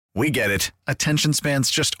We get it. Attention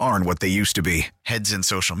spans just aren't what they used to be. Heads in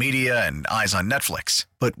social media and eyes on Netflix.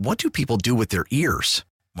 But what do people do with their ears?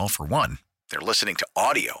 Well, for one, they're listening to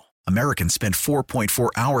audio. Americans spend 4.4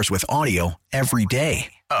 hours with audio every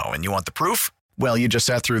day. Oh, and you want the proof? Well, you just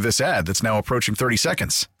sat through this ad that's now approaching 30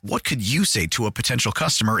 seconds. What could you say to a potential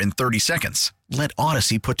customer in 30 seconds? Let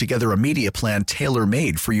Odyssey put together a media plan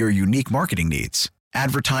tailor-made for your unique marketing needs.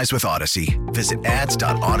 Advertise with Odyssey. Visit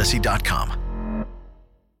ads.odyssey.com.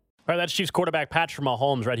 All right, that's Chiefs quarterback Patrick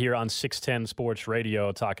Mahomes right here on 610 Sports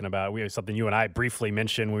Radio talking about something you and I briefly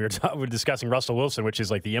mentioned. We were discussing Russell Wilson, which is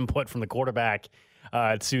like the input from the quarterback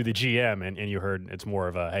to the GM, and you heard it's more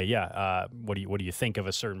of a, hey, what do you think of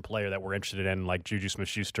a certain player that we're interested in, like Juju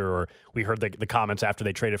Smith-Schuster, or we heard the comments after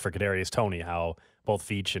they traded for Kadarius Toney, how both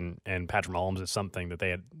Veach and Patrick Mahomes is something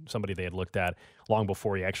that somebody they had looked at long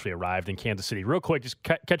before he actually arrived in Kansas City. Real quick, just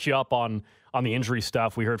catch you up on the injury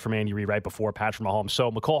stuff. We heard from Andy Reid right before Patrick Mahomes.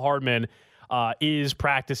 So Mecole Hardman is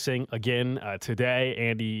practicing again today.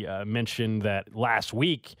 Andy mentioned that last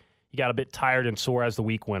week he got a bit tired and sore as the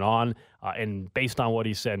week went on. And based on what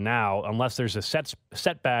he said now, unless there's a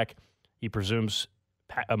setback, he presumes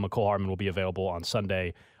Mecole Hardman will be available on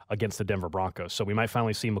Sunday against the Denver Broncos. So we might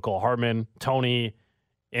finally see Mecole Hardman, Toney,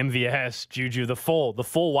 MVS, Juju, the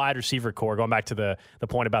full wide receiver core, going back to the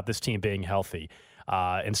point about this team being healthy.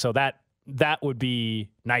 And so that would be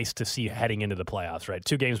nice to see heading into the playoffs, right?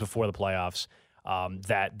 2 games before the playoffs,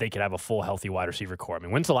 that they could have a full healthy wide receiver core. I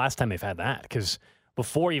mean, when's the last time they've had that? Because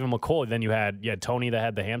before even Mecole, then you had Toney that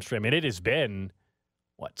had the hamstring. I mean, it has been,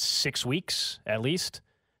 6 weeks at least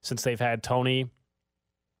since they've had Toney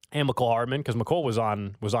and Mecole Hardman, because Mecole was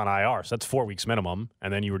on IR, so that's 4 weeks minimum,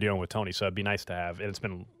 and then you were dealing with Toney, so it'd be nice to have. And it's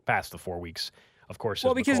been past the 4 weeks, of course.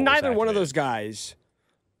 Well, because neither one of those guys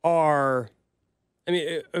are. I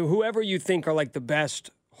mean, whoever you think are like the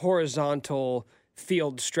best horizontal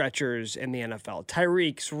field stretchers in the NFL.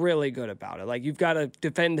 Tyreek's really good about it. Like, you've got to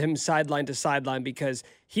defend him sideline to sideline because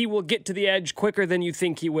he will get to the edge quicker than you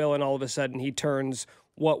think he will, and all of a sudden he turns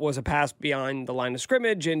what was a pass behind the line of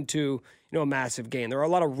scrimmage into, a massive gain. There are a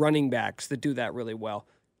lot of running backs that do that really well.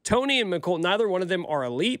 Toney and Mecole, neither one of them are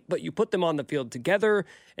elite, but you put them on the field together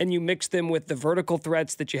and you mix them with the vertical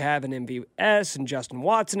threats that you have in MVS and Justin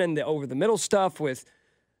Watson and the over-the-middle stuff with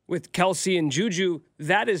Kelsey and Juju.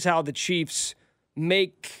 That is how the Chiefs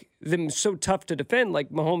make them so tough to defend, like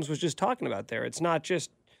Mahomes was just talking about there. It's not just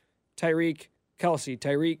Tyreek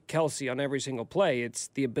Kelsey on every single play. It's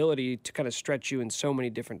the ability to kind of stretch you in so many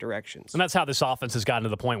different directions. And that's how this offense has gotten to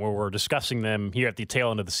the point where we're discussing them here at the tail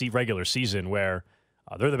end of the regular season, where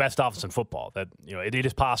they're the best offense in football. That it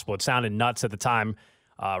is possible. It sounded nuts at the time,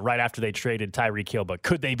 right after they traded Tyreek Hill, but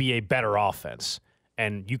could they be a better offense?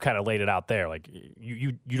 And you kind of laid it out there. Like,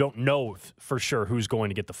 you don't know for sure who's going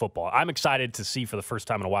to get the football. I'm excited to see for the first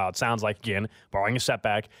time in a while. It sounds like, again, barring a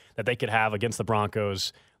setback, that they could have against the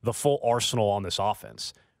Broncos the full arsenal on this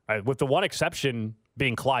offense, right? With the one exception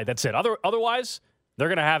being Clyde. That's it. Otherwise, they're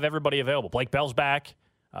going to have everybody available. Blake Bell's back.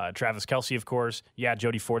 Travis Kelce, of course. Yeah,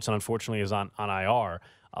 Jody Fortson, unfortunately, is on IR.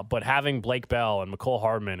 But having Blake Bell and Mecole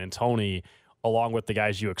Hardman and Toney, along with the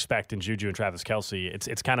guys you expect in Juju and Travis Kelce,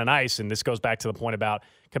 it's kind of nice. And this goes back to the point about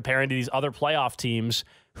comparing to these other playoff teams,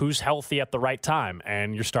 who's healthy at the right time.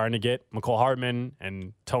 And you're starting to get Mecole Hardman,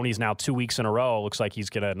 and Toney's now 2 weeks in a row. Looks like he's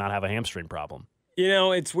going to not have a hamstring problem.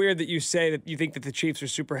 It's weird that you say that you think that the Chiefs are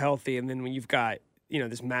super healthy, and then when you've got,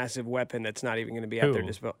 this massive weapon that's not even going to be out there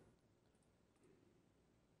to spell.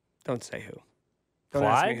 Don't say who. Don't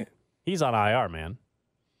ask me who. He's on IR, man.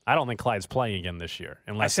 I don't think Clyde's playing again this year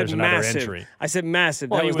unless there's another injury. I said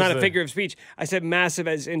massive. Well, that was not a figure of speech. I said massive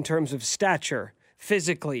as in terms of stature.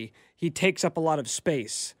 Physically, he takes up a lot of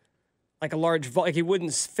space. Like a large, like he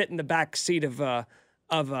wouldn't fit in the back seat of a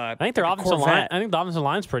I think their offensive line. I think the offensive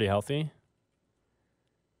line's pretty healthy.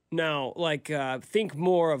 No, think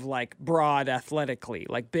more of broad athletically,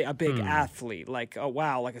 like a big athlete, like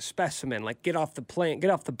like a specimen, like get off the plane, get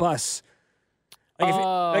off the bus. It's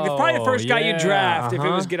probably the first guy you draft if it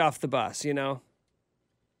was get off the bus, Your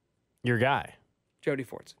guy. Jody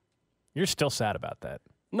Fortson. You're still sad about that.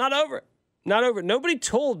 Not over it. Not over. Nobody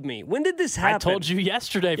told me. When did this happen? I told you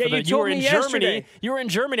yesterday. You were in Germany. You were in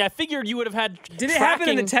Germany. I figured you would have had. Did it happen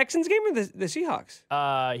in the Texans game or the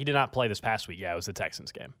Seahawks? He did not play this past week. Yeah, it was the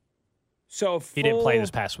Texans game. So he didn't play this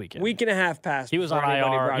past weekend. Week and a half passed. He was on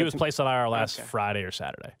IR. He was placed on IR last Friday or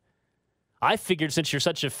Saturday. I figured since you're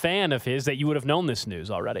such a fan of his that you would have known this news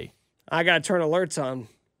already. I got to turn alerts on.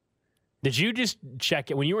 Did you just check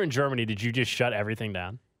it when you were in Germany? Did you just shut everything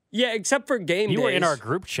down? Yeah, except for game days. You were in our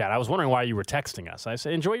group chat. I was wondering why you were texting us. I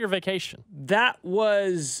said, enjoy your vacation. So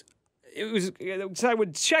I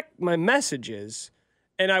would check my messages,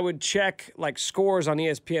 and I would check like scores on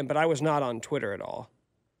ESPN, but I was not on Twitter at all.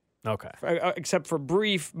 Okay. Except for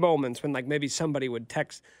brief moments when like maybe somebody would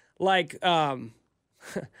text. Like there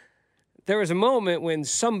was a moment when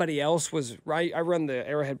somebody else was right. I run the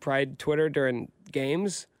Arrowhead Pride Twitter during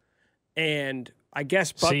games, and I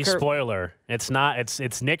guess Butker. See, spoiler. It's not.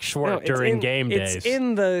 It's Nick Schwartz during game days. It's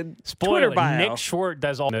in the Spoiler, Twitter bio. Nick Schwartz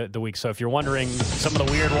does all the week. So if you're wondering, some of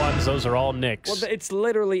the weird ones, those are all Nick's. Well, it's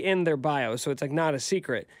literally in their bio, so it's like not a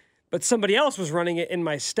secret. But somebody else was running it in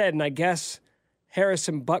my stead, and I guess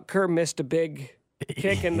Harrison Butker missed a big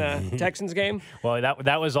kick in the Texans game. Well,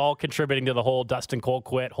 that was all contributing to the whole Dustin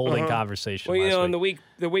Colquitt holding conversation. Well, last in the week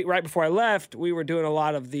right before I left, we were doing a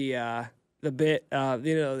lot of the bit,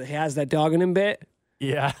 he has that dog in him bit.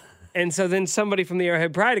 Yeah. And so then somebody from the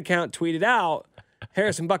Arrowhead Pride account tweeted out,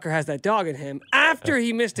 Harrison Butker has that dog in him after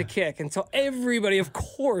he missed a kick. And so everybody, of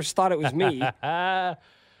course, thought it was me. And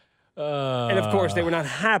of course, they were not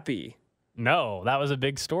happy. No, that was a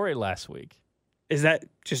big story last week. Is that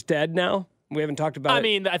just dead now? We haven't talked about it. I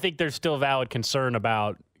mean, I think there's still valid concern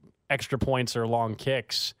about extra points or long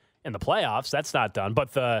kicks in the playoffs. That's not done. But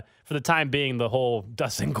for the time being, the whole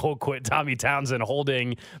Dustin Colquitt, Tommy Townsend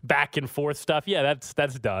holding back and forth stuff, yeah,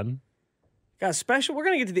 that's done. Got special. We're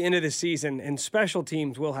going to get to the end of the season, and special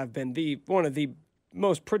teams will have been one of the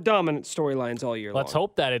most predominant storylines all year long. Let's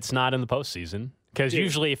hope that it's not in the postseason. Because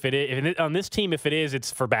usually, if it is on this team, if it is,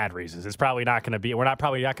 it's for bad reasons. It's probably not going to be. We're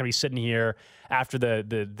probably not going to be sitting here after the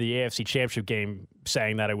AFC Championship game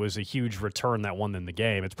saying that it was a huge return that won them the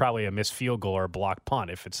game. It's probably a missed field goal or a blocked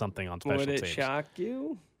punt if it's something on special teams. Would it shock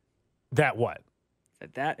you? That what?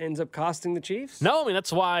 That ends up costing the Chiefs? No, I mean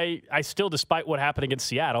that's why I still, despite what happened against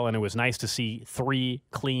Seattle, and it was nice to see 3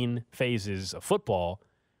 clean phases of football.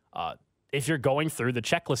 If you're going through, the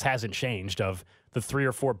checklist hasn't changed of the 3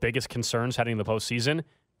 or 4 biggest concerns heading into the postseason.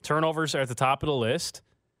 Turnovers are at the top of the list.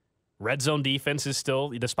 Red zone defense is still,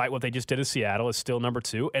 despite what they just did in Seattle, is still number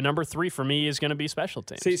 2. And number 3 for me is going to be special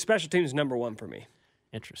teams. See, special teams is number 1 for me.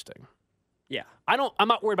 Interesting. Yeah. I'm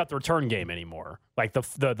not worried about the return game anymore. Like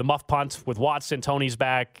the muff punts with Watson, Tony's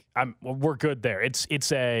back. We're good there.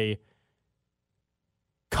 It's a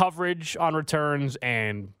coverage on returns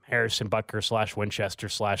and Harrison Butker / Winchester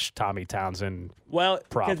 / Tommy Townsend. Well,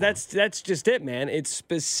 because that's just it, man. It's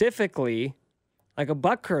specifically like a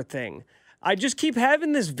Butker thing. I just keep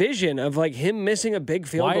having this vision of like him missing a big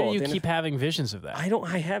field goal. Why do you keep having visions of that?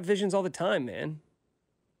 I have visions all the time, man.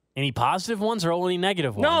 Any positive ones or only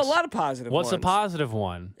negative ones? No, a lot of positive ones. What's a positive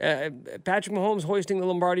one? Patrick Mahomes hoisting the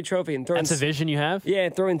Lombardi Trophy and throwing. That's a vision you have? Yeah,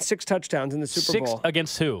 throwing 6 touchdowns in the Super Bowl. 6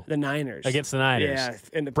 against who? The Niners. Against the Niners. Yeah.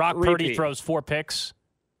 And Brock Purdy throws 4 picks.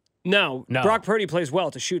 No. Brock Purdy plays well.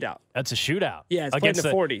 It's a shootout. That's a shootout. Yeah, it's against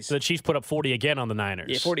playing the 40s. So the Chiefs put up 40 again on the Niners.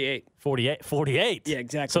 Yeah, 48. 48? Yeah,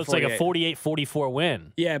 exactly. So it's 48. Like a 48-44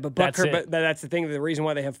 win. Yeah, but Butker, but that's the thing. The reason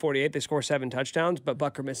why they have 48, they score 7 touchdowns, but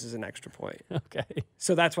Butker misses an extra point. Okay.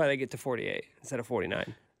 So that's why they get to 48 instead of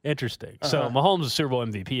 49. Interesting. So Mahomes is Super Bowl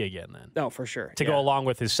MVP again then. Oh, for sure. To go along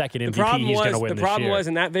with his second MVP, he's going to win this year. The problem was,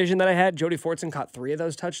 in that vision that I had, Jody Fortson caught 3 of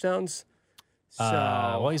those touchdowns. So,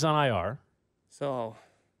 well, he's on IR. So...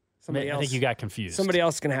 I think you got confused. Somebody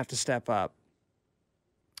else is going to have to step up.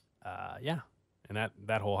 Yeah. And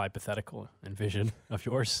that whole hypothetical and vision of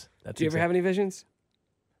yours. Do you ever have any visions?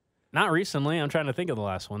 Not recently. I'm trying to think of the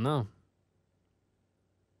last one, though.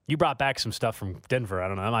 You brought back some stuff from Denver. I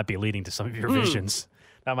don't know. That might be leading to some of your visions.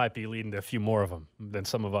 That might be leading to a few more of them than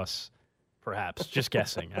some of us, perhaps. Just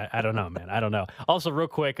guessing. I don't know, man. I don't know. Also, real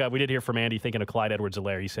quick, we did hear from Andy thinking of Clyde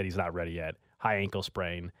Edwards-Helaire. He said he's not ready yet. High ankle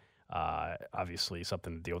sprain. Obviously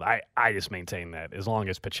something to deal with. I just maintain that as long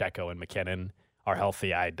as Pacheco and McKinnon are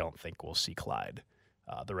healthy, I don't think we'll see Clyde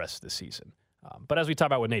the rest of the season. But as we talk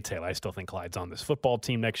about with Nate Taylor, I still think Clyde's on this football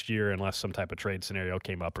team next year unless some type of trade scenario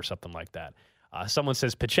came up or something like that. Someone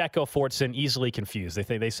says Pacheco, Fortson, easily confused.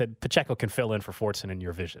 They said Pacheco can fill in for Fortson in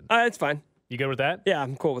your vision. That's fine. You good with that? Yeah,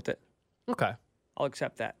 I'm cool with it. Okay. I'll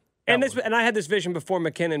accept that. And I had this vision before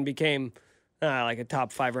McKinnon became like a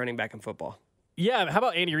top 5 running back in football. Yeah, how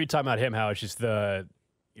about Andy Reid talking about him? How it's just the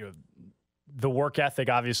work ethic,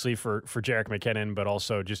 obviously for Jerick McKinnon, but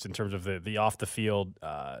also just in terms of the off the field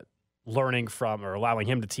learning from or allowing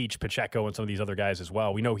him to teach Pacheco and some of these other guys as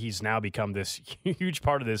well. We know he's now become this huge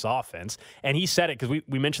part of this offense, and he said it because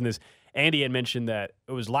we mentioned this. Andy had mentioned that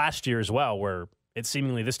it was last year as well, where it's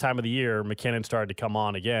seemingly this time of the year McKinnon started to come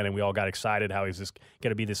on again, and we all got excited how he's just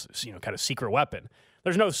going to be this kind of secret weapon.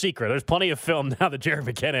 There's no secret. There's plenty of film now that Jerick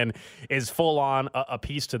McKinnon is full on a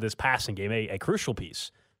piece to this passing game, a crucial piece.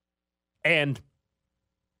 And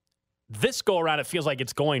this go around, it feels like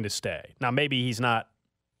it's going to stay. Now, maybe he's not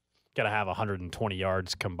got to have 120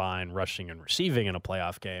 yards combined rushing and receiving in a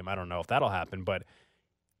playoff game. I don't know if that'll happen, but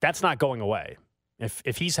that's not going away.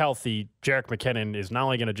 If he's healthy, Jerick McKinnon is not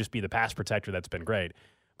only going to just be the pass protector that's been great,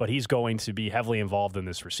 but he's going to be heavily involved in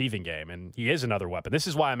this receiving game, and he is another weapon. This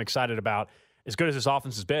is why I'm excited about, as good as this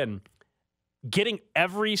offense has been, getting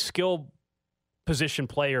every skill position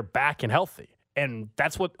player back and healthy. And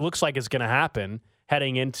that's what looks like is going to happen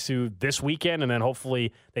heading into this weekend, and then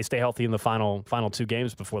hopefully they stay healthy in the final 2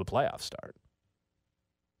 games before the playoffs start.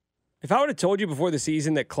 If I would have told you before the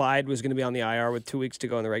season that Clyde was going to be on the IR with 2 weeks to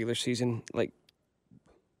go in the regular season, like,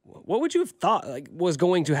 what would you have thought was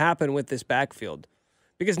going to happen with this backfield?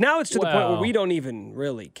 Because now it's to the point where we don't even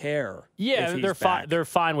really care. Yeah, they're fine. They're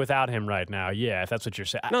fine without him right now. Yeah, if that's what you're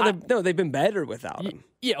saying. No, they've been better without him.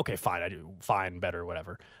 Yeah, okay, fine. I do fine, better,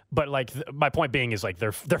 whatever. But like, my point being is like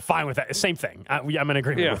they're fine with that. Same thing. I'm in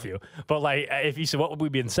agreement with you. But like, if you said what would we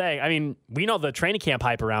been saying, I mean, we know the training camp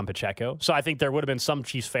hype around Pacheco. So I think there would have been some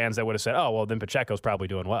Chiefs fans that would have said, "Oh, well, then Pacheco's probably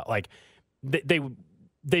doing well." Like,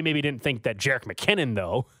 they maybe didn't think that Jerick McKinnon,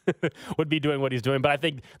 though, would be doing what he's doing. But I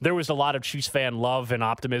think there was a lot of Chiefs fan love and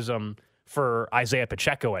optimism for Isaiah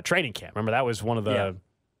Pacheco at training camp. Remember, that was one of the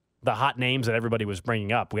hot names that everybody was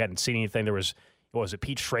bringing up. We hadn't seen anything. There was, what was it,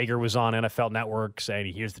 Pete Schrager was on NFL Network saying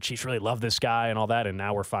he hears the Chiefs really love this guy and all that. And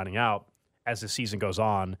now we're finding out as the season goes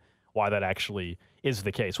on why that actually is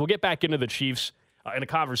the case. We'll get back into the Chiefs in a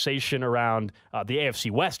conversation around the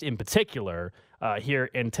AFC West in particular here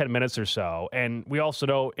in 10 minutes or so. And we also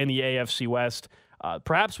know in the AFC West,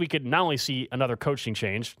 perhaps we could not only see another coaching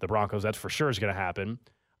change, the Broncos, that's for sure is going to happen,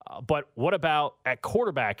 but what about at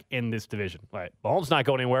quarterback in this division? Right, Mahomes not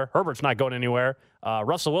going anywhere. Herbert's not going anywhere.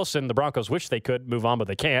 Russell Wilson, the Broncos wish they could move on, but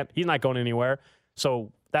they can't. He's not going anywhere.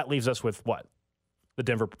 So that leaves us with what?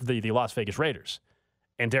 The Las Vegas Raiders.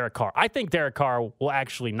 And Derek Carr. I think Derek Carr will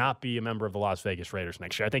actually not be a member of the Las Vegas Raiders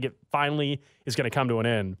next year. I think it finally is going to come to an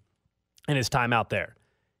end in his time out there.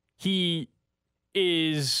 He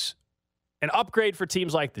is an upgrade for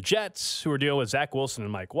teams like the Jets, who are dealing with Zach Wilson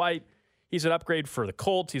and Mike White. He's an upgrade for the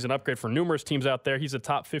Colts. He's an upgrade for numerous teams out there. He's a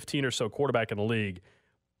top 15 or so quarterback in the league.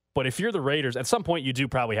 But if you're the Raiders, at some point you do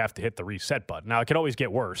probably have to hit the reset button. Now, it can always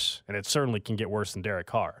get worse, and it certainly can get worse than Derek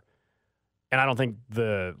Carr. And I don't think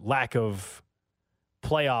the lack of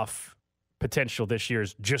playoff potential this year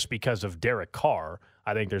is just because of Derek Carr.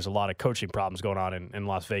 I think there's a lot of coaching problems going on in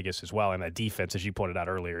Las Vegas as well, and that defense, as you pointed out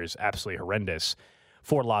earlier, is absolutely horrendous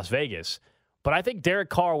for Las Vegas. But I think Derek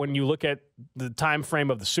Carr, when you look at the time frame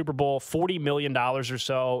of the Super Bowl, $40 million or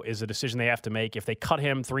so is a decision they have to make. If they cut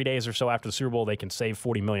him 3 days or so after the Super Bowl, they can save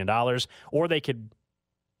 $40 million, or they could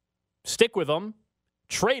stick with him,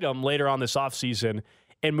 trade him later on this offseason,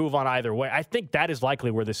 and move on either way. I think that is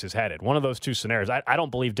likely where this is headed. One of those two scenarios. I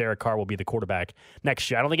don't believe Derek Carr will be the quarterback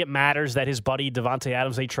next year. I don't think it matters that his buddy Davante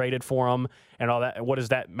Adams, they traded for him and all that. What does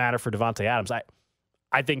that matter for Davante Adams?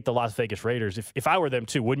 I think the Las Vegas Raiders, if I were them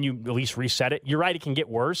too, wouldn't you at least reset it? You're right, it can get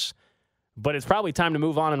worse, but it's probably time to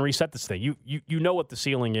move on and reset this thing. You know what the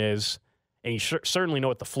ceiling is, and you certainly know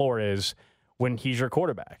what the floor is when he's your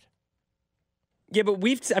quarterback. Yeah, but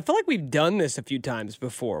I feel like we've done this a few times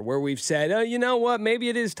before where we've said, oh, you know what, maybe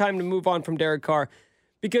it is time to move on from Derek Carr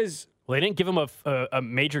because they didn't give him a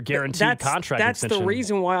major guaranteed contract That's extension. The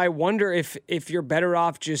reason why I wonder if you're better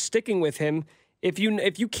off just sticking with him. If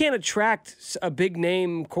you can't attract a big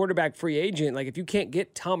name quarterback free agent, like if you can't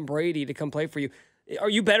get Tom Brady to come play for you, are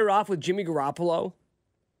you better off with Jimmy Garoppolo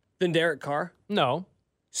than Derek Carr? No.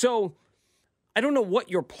 So I don't know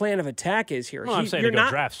what your plan of attack is here. Well, I'm saying to go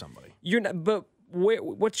draft somebody. You're not, but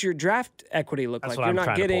what's your draft equity look That's like?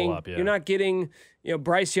 What You're not getting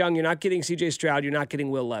Bryce Young, you're not getting CJ Stroud, you're not getting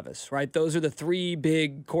Will Levis, right? Those are the 3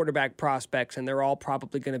 big quarterback prospects, and they're all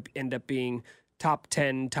probably going to end up being top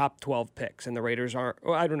 10, top 12 picks. And the Raiders aren't.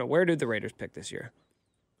 Well, I don't know. Where did the Raiders pick this year?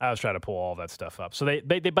 I was trying to pull all that stuff up. So they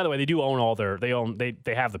by the way, they do own all their they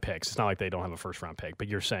have the picks. It's not like they don't have a first round pick, but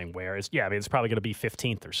you're saying where is it's probably going to be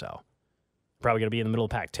 15th or so. Probably going to be in the middle of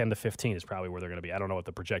the pack. 10 to 15 is probably where they're going to be. I don't know what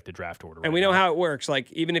the projected draft order is. And we know how it works.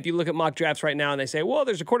 Like, even if you look at mock drafts right now and they say, well,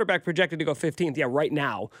 there's a quarterback projected to go 15th. Yeah, right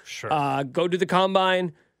now. Sure. Go to the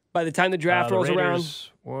combine. By the time the draft rolls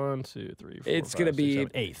Raiders, around. 1, 2, 3, 4, it's 5, going to be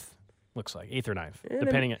 6, 7, 8th. Looks like 8th or 9th.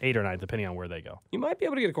 Depending on 8th or 9th, depending on where they go. You might be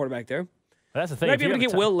able to get a quarterback there. That's the thing. You might be able to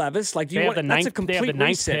get Will Levis. Like, that's a complete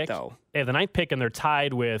reset, pick, though. They have the 9th pick, and they're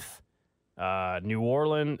tied with New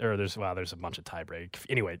Orleans, or there's a bunch of tie break.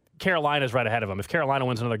 Anyway, Carolina's right ahead of them. If Carolina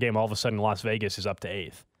wins another game, all of a sudden Las Vegas is up to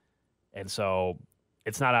 8th. And so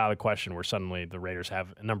it's not out of the question where suddenly the Raiders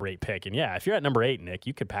have a number 8 pick. And yeah, if you're at number 8, Nick,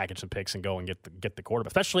 you could package some picks and go and get the quarterback.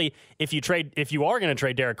 Especially if you are going to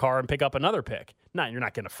trade Derek Carr and pick up another pick. You're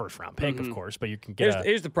not getting a first-round pick, of course, but you can get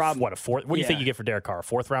here's the problem. What, a fourth? What do you think you get for Derek Carr? A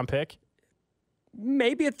fourth-round pick?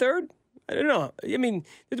 Maybe a third. I don't know. I mean,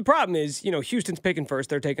 the problem is, Houston's picking first.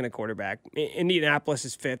 They're taking a quarterback. Indianapolis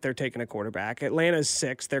is fifth. They're taking a quarterback. Atlanta's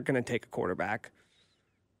sixth. They're going to take a quarterback.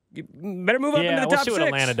 You better move up into the top we'll see what six.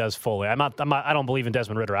 Atlanta does fully. I don't believe in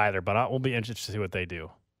Desmond Ridder either, but we'll be interested to see what they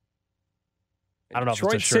do. I don't know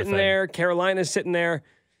Detroit's if it's a sure sitting thing. there. Carolina's sitting there.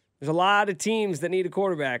 There's a lot of teams that need a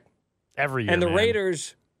quarterback. Every year, And the man.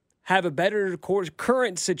 Raiders have a better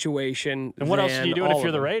current situation. And what else are you doing if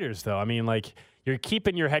you're the them. Raiders, though? I mean, like, you're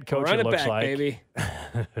keeping your head coach, Run it it looks back, like. baby.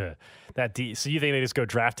 So you think they just go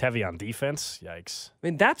draft heavy on defense? Yikes. I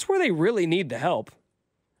mean, that's where they really need the help.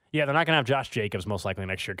 Yeah, they're not going to have Josh Jacobs most likely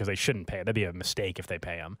next year because they shouldn't pay. That'd be a mistake if they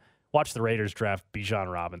pay him. Watch the Raiders draft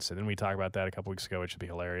Bijan Robinson. Didn't we talk about that a couple weeks ago, which would be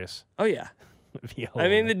hilarious. Oh, yeah. It'd be I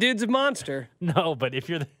mean, the dude's a monster. No, but if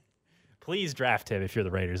you're please draft him if you're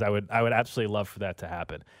the Raiders. I would absolutely love for that to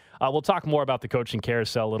happen. We'll talk more about the coaching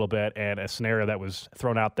carousel a little bit and a scenario that was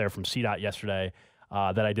thrown out there from CDOT yesterday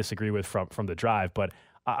that I disagree with from the drive. But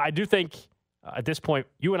I do think at this point,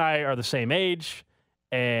 you and I are the same age,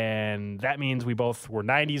 and that means we both were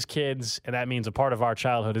 90s kids, and that means a part of our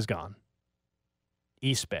childhood is gone.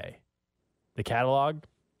 East Bay. The catalog,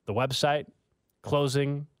 the website,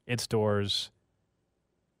 closing its doors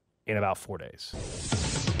in about 4 days.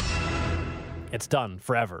 It's done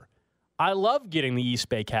forever. I love getting the East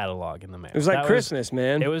Bay catalog in the mail. It was like Christmas,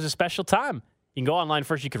 man. It was a special time. You can go online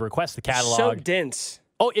first. You could request the catalog. So dense.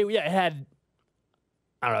 Oh, it had,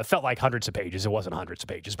 I don't know, it felt like hundreds of pages. It wasn't hundreds of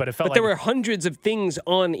pages, but it felt But like there were hundreds of things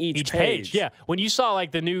on each page. Yeah. When you saw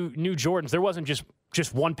like the new Jordans, there wasn't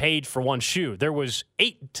just one page for one shoe. There was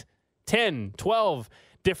 8, 10, 12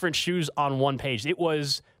 different shoes on one page. It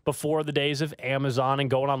was before the days of Amazon and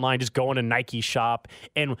going online, just going to Nike shop.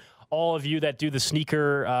 And all of you that do the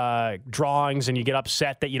sneaker drawings and you get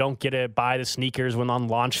upset that you don't get to buy the sneakers when on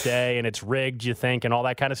launch day and it's rigged, you think, and all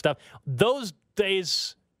that kind of stuff. Those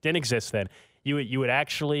days didn't exist then. You would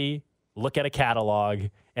actually look at a catalog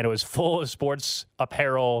and it was full of sports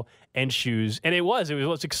apparel and shoes. And it was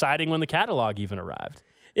exciting when the catalog even arrived.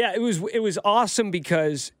 Yeah, it was awesome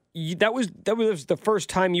because that was the first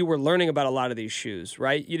time you were learning about a lot of these shoes,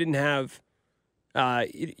 right? You didn't have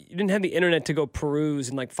you didn't have the internet to go peruse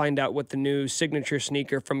and like find out what the new signature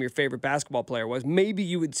sneaker from your favorite basketball player was. Maybe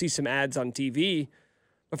you would see some ads on TV,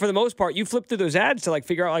 but for the most part, you flip through those ads to like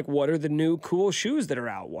figure out like what are the new cool shoes that are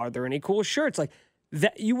out. Are there any cool shirts like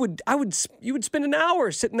that? You would spend an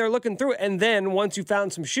hour sitting there looking through it, and then once you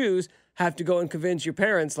found some shoes, have to go and convince your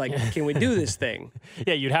parents like, can we do this thing?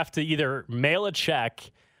 Yeah, you'd have to either mail a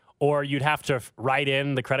check. Or you'd have to write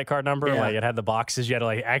in the credit card number. Yeah. Like it had the boxes. You had to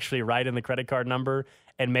like actually write in the credit card number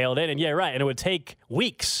and mail it in. And yeah, right. And it would take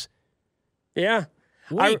weeks. Yeah,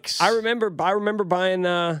 Weeks. I remember buying.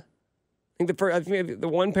 I think the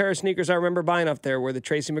one pair of sneakers I remember buying up there were the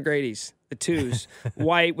Tracy McGrady's, the twos,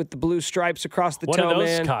 white with the blue stripes across the What toe. did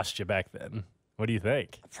those man, cost you back then? What do you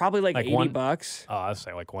think? probably like $80. Oh, I'd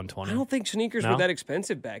say like 120. I don't think sneakers No? were that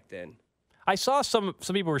expensive back then. I saw some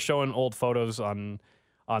people were showing old photos on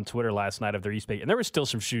Twitter last night of their East Bay, and there were still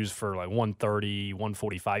some shoes for like 130,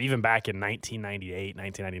 145, even back in 1998,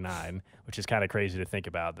 1999, which is kind of crazy to think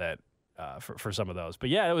about that for some of those. But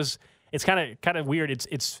yeah, it's kind of weird.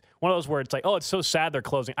 It's one of those where it's like, oh, it's so sad they're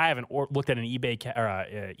closing. I haven't looked at an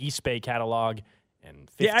East Bay catalog in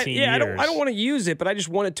 15 years. I don't want to use it, but I just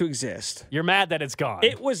want it to exist. You're mad that it's gone.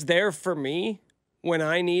 It was there for me when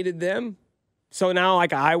I needed them, so now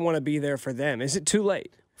like I want to be there for them. Is it too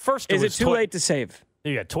late? First, Is it too late to save?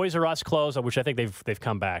 You got Toys R Us closed, which I think they've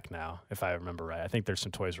come back now, if I remember right. I think there's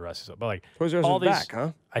some Toys R Us, but like Toys R Us all is these, back,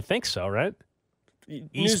 huh? I think so, right?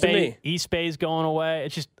 News to me. East Bay's going away.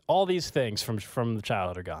 It's just all these things from the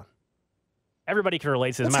childhood are gone. Everybody can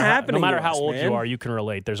relate to this. What's happening No matter to how us, old man? you are, you can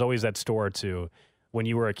relate. There's always that store or two when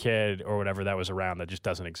you were a kid or whatever that was around that just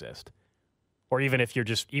doesn't exist. Or even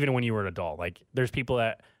even when you were an adult, like there's people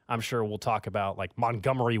that I'm sure we'll talk about, like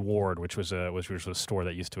Montgomery Ward, which was a store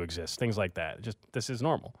that used to exist. Things like that. Just this is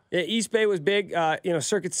normal. Yeah, East Bay was big.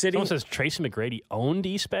 Circuit City. Someone says Tracy McGrady owned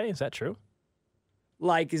East Bay. Is that true?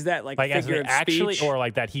 Like, is that like As figure in of actually, speech? or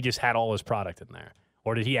like that he just had all his product in there,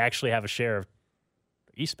 or did he actually have a share of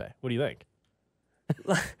East Bay? What do you think?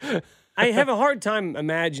 I have a hard time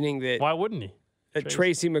imagining that Why wouldn't he?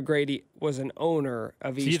 Tracy McGrady was an owner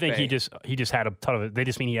of East Bay. Do you think he just had a ton of it? They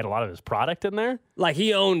just mean he had a lot of his product in there? Like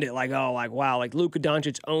he owned it. Like, oh, like wow, like Luka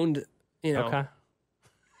Doncic owned. Okay.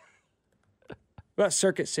 What about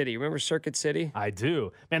Circuit City? Remember Circuit City? I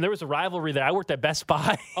do. Man, there was a rivalry there. I worked at Best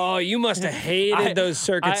Buy. Oh, you must have hated those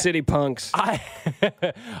Circuit City punks.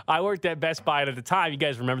 I worked at Best Buy, and at the time, you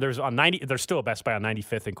guys remember, there's still a Best Buy on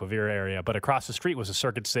 95th in Quivira area, but across the street was a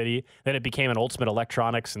Circuit City. Then it became an Ultimate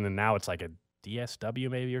Electronics, and then now it's like a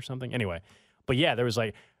DSW maybe or something. Anyway, but yeah, there was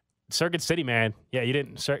like Circuit City, man. Yeah, you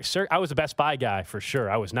didn't. I was a Best Buy guy for sure.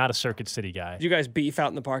 I was not a Circuit City guy. Did you guys beef out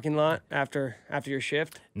in the parking lot after your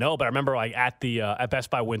shift? No, but I remember like at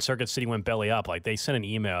Best Buy when Circuit City went belly up, like they sent an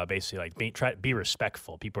email basically like be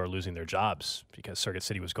respectful. People are losing their jobs because Circuit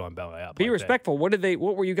City was going belly up. Be respectful. What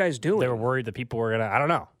were you guys doing? They were worried that people were gonna. I don't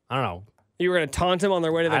know. You were gonna taunt them on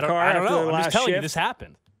their way to the car. I don't after know. their I'm last just telling shift? you, this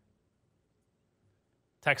happened.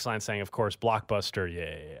 Text line saying, of course, Blockbuster.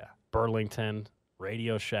 Yeah. Burlington,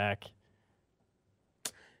 Radio Shack.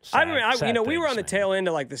 I remember, we were on the tail end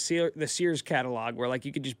of like the Sears catalog where like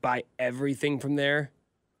you could just buy everything from there.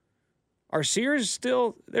 Are Sears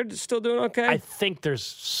they're still doing okay? I think there's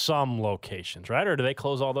some locations, right? Or do they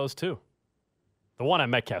close all those too? The one at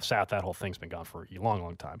Metcalf South, that whole thing's been gone for a long,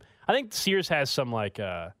 long time. I think Sears has some like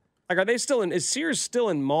are they still is Sears still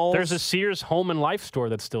in malls? There's a Sears Home and Life store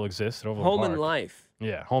that still exists at Overland Home Park. and Life.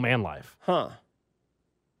 Yeah, Home and Life. Huh.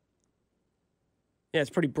 Yeah, it's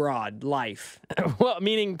pretty broad. Life. Well,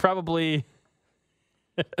 meaning probably.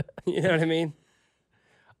 You know what I mean?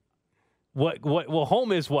 What? Well,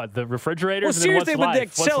 home is what? The refrigerators. Well, and then seriously, what's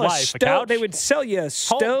life? What's life? a stove. They would sell you a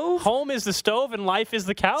stove. Home is the stove, and life is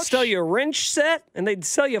the couch. Sell you a wrench set, and they'd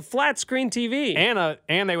sell you a flat screen TV and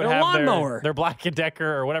they would and a have lawnmower. their Black & Decker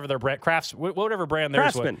or whatever their brand, whatever brand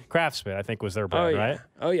theirs was. Craftsman, I think was their brand, right?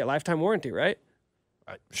 Oh yeah, lifetime warranty, right?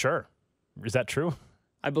 Sure. Is that true?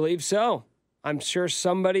 I believe so. I'm sure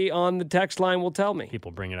somebody on the text line will tell me.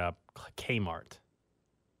 People bring it up. Kmart.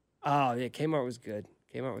 Oh, yeah, Kmart was good.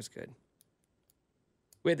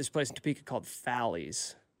 We had this place in Topeka called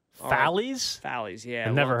Fally's. Fally's? Fally's, yeah.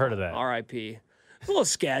 I've never heard of that. R.I.P. A little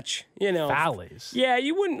sketch, you know. Fally's. Yeah,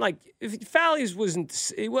 you wouldn't like if Fally's wasn't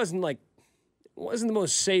the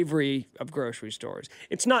most savory of grocery stores.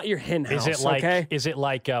 It's not your hen house. Is it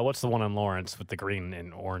like what's the one on Lawrence with the green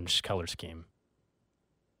and orange color scheme?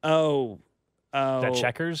 Oh. Is that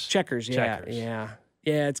Checkers? Checkers, yeah. Checkers. Yeah,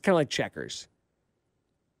 it's kind of like Checkers.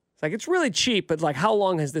 It's like, it's really cheap, but like, how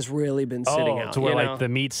long has this really been sitting out? To where like the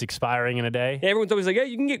meat's expiring in a day? Yeah, everyone's always like, yeah,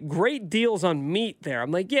 you can get great deals on meat there.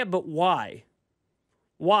 I'm like, yeah, but why?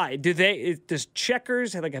 Why? Does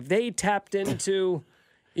Checkers, have they tapped into,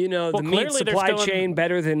 the meat supply chain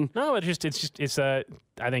better than? No, I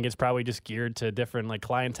think it's probably just geared to different like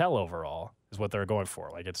clientele overall is what they're going for.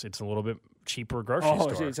 Like it's a little bit cheaper grocery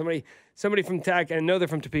store. See, somebody from I know they're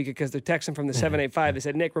from Topeka because they're texting from the 785. They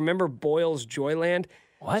said, Nick, remember Boyle's Joyland?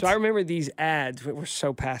 What? So I remember these ads. We're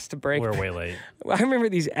so past the break. We're way late. I remember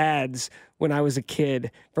these ads when I was a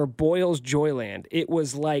kid for Boyle's Joyland. It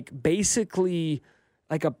was like basically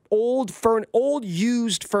like a old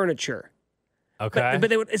used furniture. Okay. But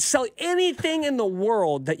they would sell anything in the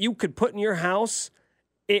world that you could put in your house.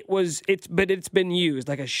 But it's been used,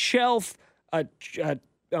 like a shelf, a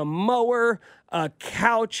mower, a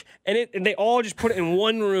couch, and they all just put it in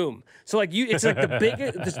one room. So it's like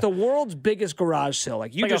it's the world's biggest garage sale.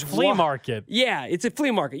 Like you like just a flea market. Yeah, it's a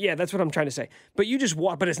flea market. Yeah, that's what I'm trying to say. But you just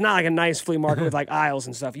walk, but it's not like a nice flea market with like aisles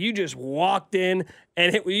and stuff. You just walked in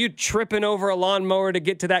and you tripping over a lawnmower to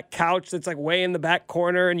get to that couch that's like way in the back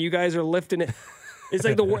corner, and you guys are lifting it. It's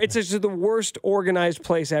like it's just the worst organized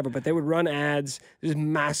place ever. But they would run ads. This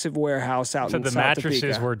massive warehouse out in South the mattresses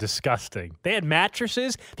Topeka. were disgusting. They had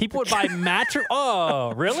mattresses. People would buy mattress.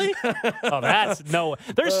 Oh, really? Oh, that's no.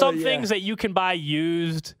 There's some things that you can buy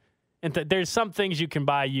used, and there's some things you can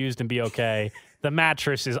buy used and be okay. The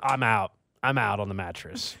mattress is. I'm out. I'm out on the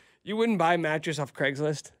mattress. You wouldn't buy a mattress off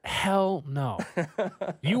Craigslist? Hell no.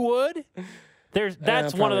 You would?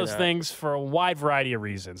 That's one of those things for a wide variety of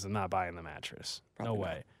reasons. I'm not buying the mattress. No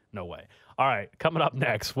way. All right, coming up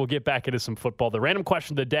next, we'll get back into some football. The random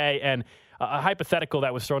question of the day and a hypothetical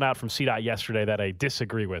that was thrown out from CDOT yesterday that I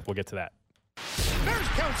disagree with. We'll get to that. There's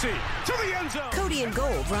Kelsey to the end zone. Cody and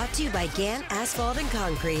Gold brought to you by Gann Asphalt and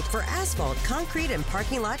Concrete. For asphalt, concrete, and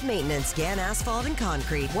parking lot maintenance, Gann Asphalt and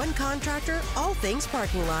Concrete. One contractor, all things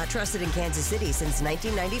parking lot. Trusted in Kansas City since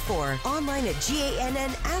 1994. Online at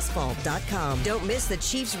GANNasphalt.com. Don't miss the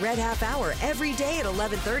Chiefs Red Half Hour every day at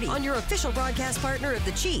 11:30 on your official broadcast partner of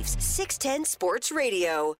the Chiefs, 610 Sports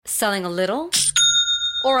Radio. Selling a little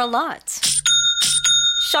or a lot?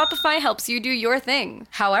 Shopify helps you do your thing,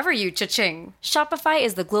 however you cha-ching. Shopify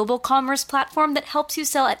is the global commerce platform that helps you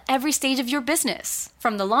sell at every stage of your business.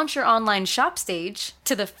 From the launch your online shop stage,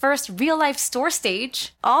 to the first real-life store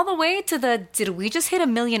stage, all the way to the did we just hit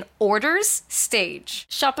 1 million orders stage.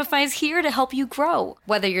 Shopify's here to help you grow.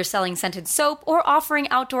 Whether you're selling scented soap or offering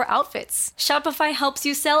outdoor outfits, Shopify helps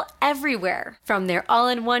you sell everywhere. From their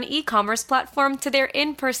all-in-one e-commerce platform to their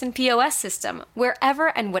in-person POS system, wherever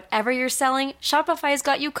and whatever you're selling, Shopify's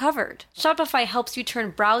got you covered. Shopify helps you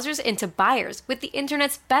turn browsers into buyers with the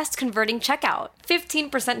internet's best converting checkout.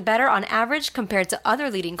 15% better on average compared to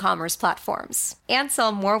other leading commerce platforms. And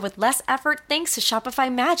sell more with less effort thanks to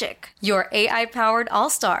Shopify Magic, your AI-powered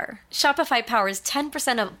all-star. Shopify powers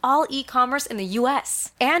 10% of all e-commerce in the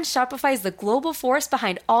U.S. And Shopify is the global force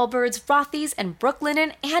behind Allbirds, Rothy's, and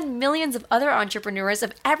Brooklinen, and millions of other entrepreneurs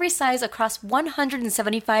of every size across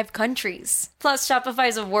 175 countries. Plus,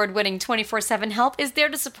 Shopify's award-winning 24/7 help is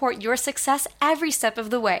there to support your success every step of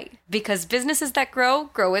the way. Because businesses that grow,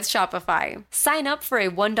 grow with Shopify. Sign up for a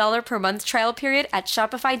 $1 per month trial period at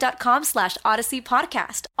shopify.com/Odyssey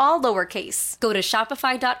Podcast, all lowercase. Go to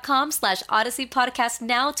shopify.com/Odyssey Podcast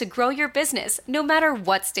now to grow your business, no matter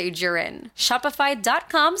what stage you're in.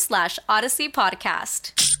 Shopify.com/Odyssey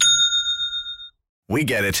Podcast. We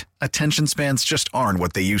get it. Attention spans just aren't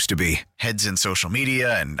what they used to be. Heads in social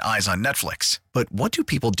media and eyes on Netflix. But what do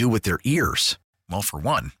people do with their ears? Well, for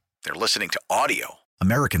one, they're listening to audio.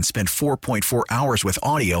 Americans spend 4.4 hours with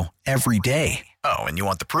audio every day. Oh, and you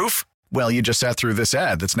want the proof? Well, you just sat through this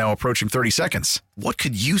ad that's now approaching 30 seconds. What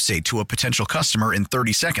could you say to a potential customer in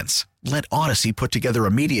 30 seconds? Let Odyssey put together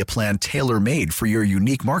a media plan tailor-made for your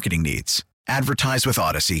unique marketing needs. Advertise with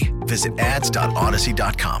Odyssey. Visit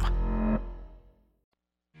ads.odyssey.com.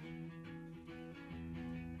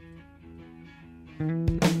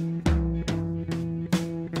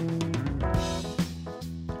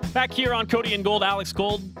 Back here on Cody and Gold, Alex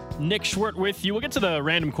Gold, Nick Schwert with you. We'll get to the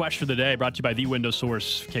random question of the day, brought to you by The Window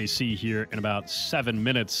Source KC here in about 7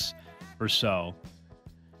 minutes or so.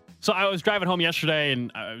 So I was driving home yesterday,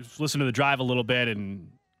 and I was listening to the drive a little bit,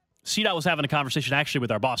 and CDOT was having a conversation actually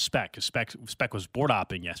with our boss, Spec, because Spec was board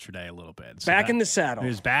hopping yesterday a little bit. So in the saddle. He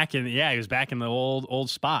was back in the old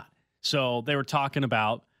spot. So they were talking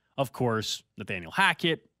about, of course, Nathaniel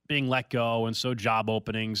Hackett being let go, and so job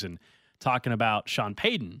openings, and talking about Sean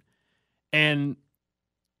Payton. And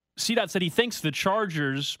CDOT said he thinks the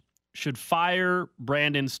Chargers should fire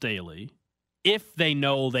Brandon Staley if they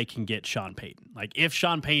know they can get Sean Payton. Like, if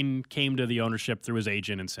Sean Payton came to the ownership through his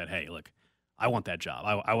agent and said, hey, look, I want that job.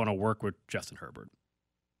 I want to work with Justin Herbert.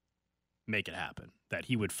 Make it happen. That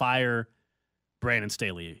he would fire Brandon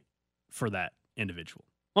Staley for that individual.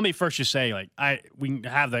 Let me first just say, we can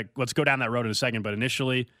have that. Let's go down that road in a second. But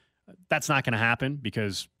initially, that's not going to happen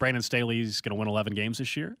because Brandon Staley is going to win 11 games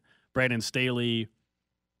this year. Brandon Staley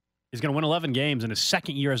is going to win 11 games in his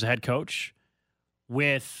second year as a head coach,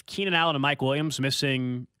 with Keenan Allen and Mike Williams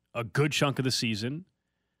missing a good chunk of the season,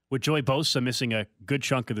 with Joey Bosa missing a good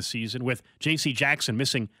chunk of the season, with J.C. Jackson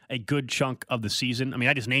missing a good chunk of the season. I mean,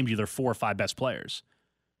 I just named you their 4 or 5 best players.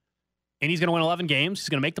 And he's going to win 11 games. He's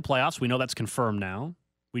going to make the playoffs. We know that's confirmed now.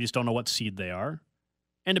 We just don't know what seed they are.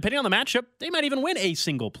 And depending on the matchup, they might even win a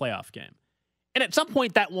single playoff game. And at some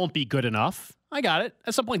point, that won't be good enough. I got it.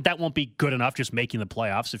 At some point, that won't be good enough just making the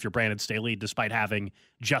playoffs if you're Brandon Staley, despite having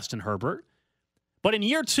Justin Herbert. But in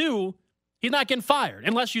year 2, he's not getting fired,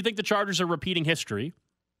 unless you think the Chargers are repeating history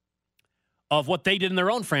of what they did in their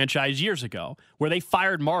own franchise years ago, where they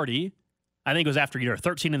fired Marty, I think it was after either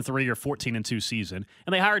 13-3 or 14-2 season,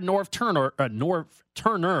 and they hired Norv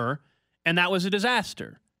Turner, and that was a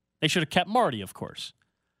disaster. They should have kept Marty, of course.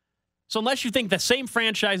 So unless you think the same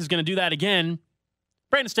franchise is going to do that again,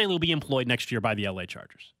 Brandon Staley will be employed next year by the LA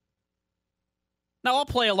Chargers. Now, I'll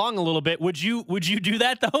play along a little bit. Would you do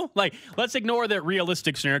that, though? Like, let's ignore the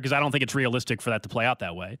realistic scenario, because I don't think it's realistic for that to play out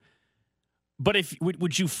that way. But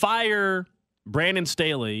would you fire Brandon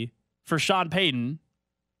Staley for Sean Payton?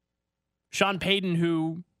 Sean Payton,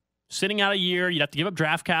 who, sitting out a year, you'd have to give up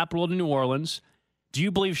draft capital to New Orleans. Do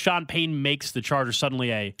you believe Sean Payton makes the Chargers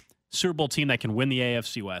suddenly a Super Bowl team that can win the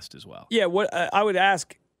AFC West as well? Yeah, what I would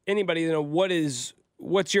ask anybody,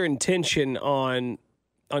 what's your intention on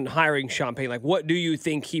hiring Sean Payton? Like, what do you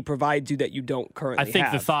think he provides you that you don't currently have? I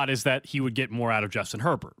think the thought is that he would get more out of Justin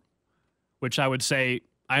Herbert, which I would say,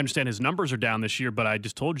 I understand his numbers are down this year, but I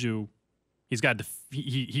just told you he's got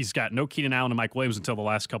no Keenan Allen and Mike Williams until the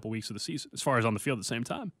last couple weeks of the season, as far as on the field at the same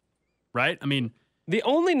time, right? I mean, the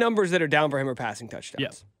only numbers that are down for him are passing touchdowns.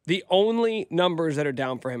 Yeah. The only numbers that are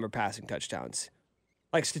down for him are passing touchdowns.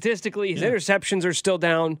 Like statistically, his interceptions are still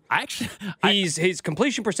down. His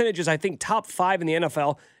completion percentage is, I think, top 5 in the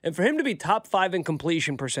NFL. And for him to be top 5 in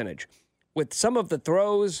completion percentage with some of the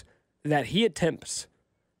throws that he attempts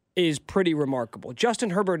is pretty remarkable. Justin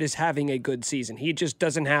Herbert is having a good season. He just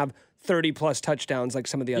doesn't have 30-plus touchdowns like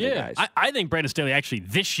some of the other guys. I think Brandon Staley actually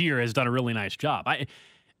this year has done a really nice job. I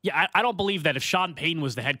don't believe that if Sean Payton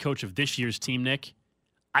was the head coach of this year's team, Nick,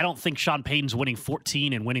 I don't think Sean Payton's winning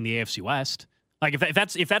 14 and winning the AFC West. Like,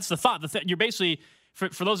 if that's the thought, you're basically,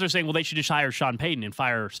 for those that are saying, well, they should just hire Sean Payton and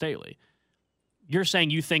fire Staley, you're saying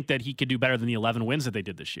you think that he could do better than the 11 wins that they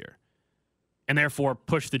did this year, and therefore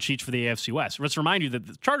push the Chiefs for the AFC West. Let's remind you that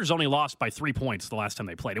the Chargers only lost by 3 points the last time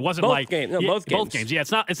they played. It wasn't both games. Both games. Yeah,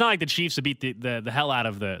 it's not like the Chiefs have beat the hell out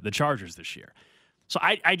of the Chargers this year. So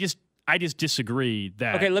I just disagree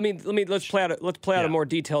that. Okay, let's play out a more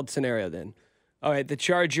detailed scenario then. All right, the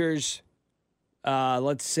Chargers.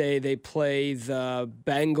 Let's say they play the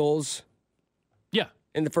Bengals. Yeah.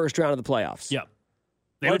 In the first round of the playoffs. Yeah.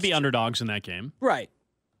 They would be underdogs in that game. Right.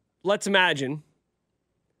 Let's imagine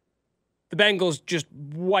the Bengals just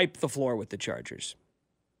wipe the floor with the Chargers.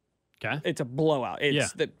 Okay. It's a blowout.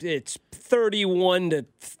 It's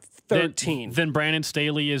 31-13. Then Brandon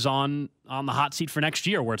Staley is on the hot seat for next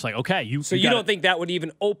year, where it's like, okay, you don't think that would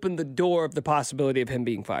even open the door of the possibility of him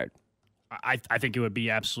being fired? I think it would be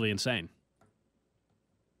absolutely insane.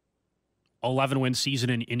 11-win season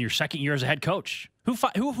in your second year as a head coach. Who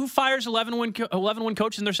fires 11-win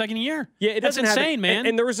coaches in their second year? Yeah, that's insane, man.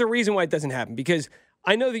 And there is a reason why it doesn't happen, because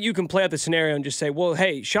I know that you can play out the scenario and just say, well,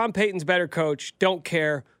 hey, Sean Payton's better coach. Don't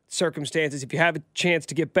care circumstances. If you have a chance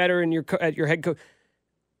to get better at your head coach,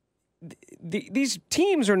 these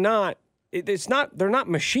teams are not. They're not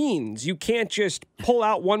machines. You can't just pull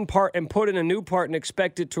out one part and put in a new part and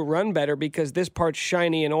expect it to run better because this part's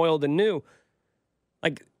shiny and oiled and new.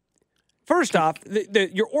 Like, first off,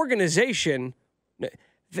 your organization,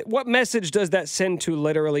 what message does that send to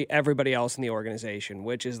literally everybody else in the organization?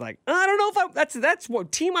 Which is like, I don't know if that's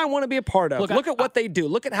what team I want to be a part of. Look at what they do.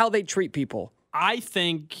 Look at how they treat people. I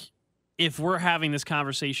think if we're having this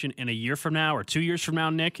conversation in a year from now or 2 years from now,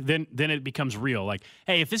 Nick, then it becomes real. Like,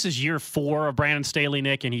 hey, if this is year 4 of Brandon Staley,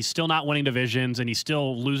 Nick, and he's still not winning divisions and he's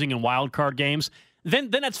still losing in wild card games,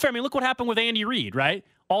 then that's fair. I mean, look what happened with Andy Reid, right?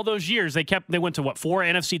 All those years they went to 4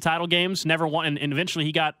 NFC title games, never won, and eventually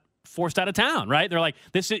he got forced out of town, right? They're like,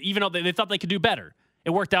 even though they thought they could do better.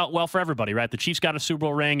 It worked out well for everybody, right? The Chiefs got a Super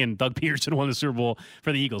Bowl ring and Doug Peterson won the Super Bowl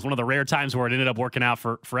for the Eagles. One of the rare times where it ended up working out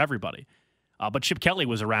for everybody. But Chip Kelly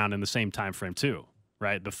was around in the same time frame too,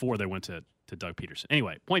 right? Before they went to Doug Peterson.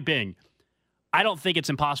 Anyway, point being, I don't think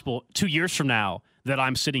it's impossible 2 years from now that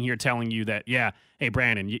I'm sitting here telling you that, yeah, hey,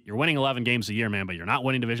 Brandon, you're winning 11 games a year, man, but you're not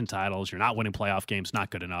winning division titles. You're not winning playoff games.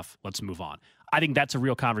 Not good enough. Let's move on. I think that's a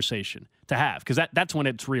real conversation to have because that's when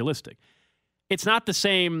it's realistic. It's not the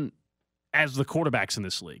same as the quarterbacks in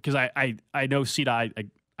this league because I know Cita,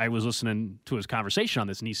 I was listening to his conversation on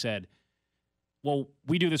this, and he said, well,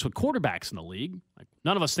 we do this with quarterbacks in the league. Like,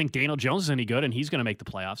 none of us think Daniel Jones is any good, and he's going to make the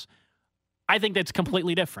playoffs. I think that's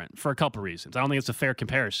completely different for a couple of reasons. I don't think it's a fair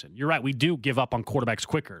comparison. You're right. We do give up on quarterbacks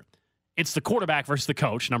quicker. It's the quarterback versus the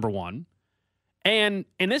coach, number one. And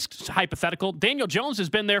in this hypothetical, Daniel Jones has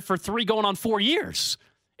been there for 3 going on 4 years,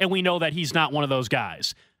 and we know that he's not one of those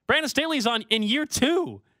guys. Brandon Staley's in year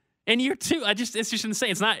 2. In year 2, it's just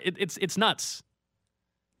insane. It's nuts.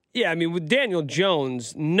 Yeah, I mean, with Daniel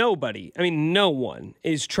Jones, no one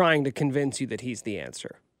is trying to convince you that he's the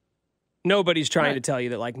answer. Nobody's trying to tell you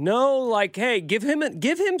that, hey, give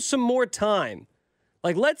him some more time.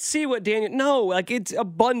 Like, let's see what it's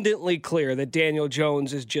abundantly clear that Daniel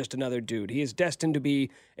Jones is just another dude. He is destined to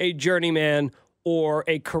be a journeyman or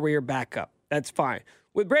a career backup. That's fine.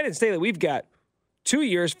 With Brandon Staley, we've got 2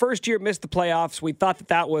 years. First year, missed the playoffs. We thought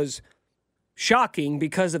that was shocking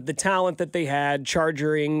because of the talent that they had,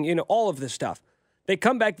 charging, all of this stuff. They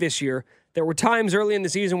come back this year. There were times early in the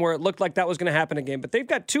season where it looked like that was going to happen again, but they've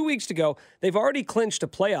got 2 weeks to go. They've already clinched a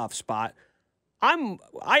playoff spot.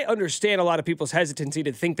 I understand a lot of people's hesitancy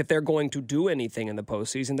to think that they're going to do anything in the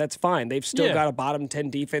postseason. That's fine. They've still got a bottom 10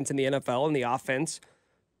 defense in the NFL, and the offense,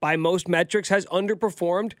 by most metrics, has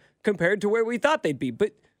underperformed compared to where we thought they'd be.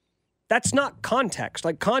 But that's not context.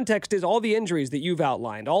 Like, context is all the injuries that you've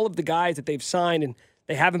outlined, all of the guys that they've signed and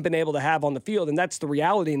they haven't been able to have on the field, and that's the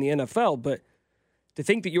reality in the NFL. But to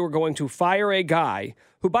think that you were going to fire a guy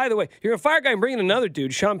who, by the way, you're going to fire a guy and bring in another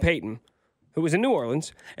dude, Sean Payton, who was in New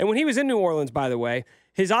Orleans. And when he was in New Orleans, by the way,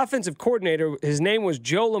 his offensive coordinator, his name was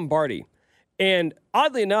Joe Lombardi. And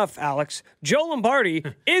oddly enough, Alex, Joe Lombardi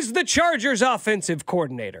is the Chargers offensive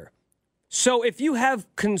coordinator. So if you have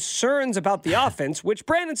concerns about the offense, which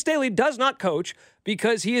Brandon Staley does not coach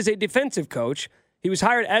because he is a defensive coach, he was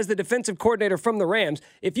hired as the defensive coordinator from the Rams.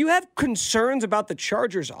 If you have concerns about the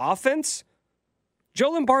Chargers offense,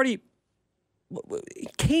 Joe Lombardi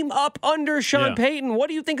came up under Sean Payton. What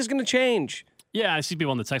do you think is going to change? Yeah, I see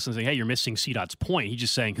people on the text line saying, hey, you're missing CDOT's point. He's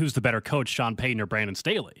just saying, who's the better coach, Sean Payton or Brandon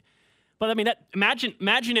Staley? But, I mean,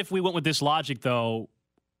 imagine if we went with this logic, though,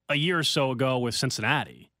 a year or so ago with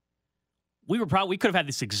Cincinnati. We could have had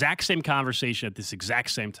this exact same conversation at this exact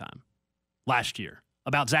same time last year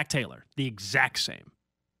about Zach Taylor. The exact same.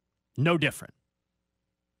 No different.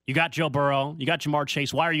 You got Joe Burrow. You got Jamar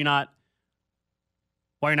Chase. Why are you not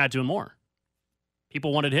doing more?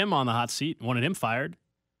 People wanted him on the hot seat, wanted him fired.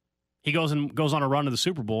 He goes on a run to the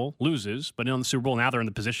Super Bowl, loses, but in the Super Bowl, now they're in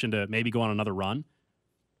the position to maybe go on another run.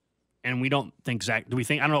 And we don't think I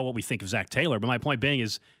don't know what we think of Zach Taylor, but my point being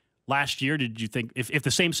is, last year, did you think if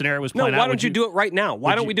the same scenario was playing out? Why don't you do it right now?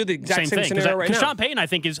 Why don't we do the exact same scenario right now? Because Sean Payton,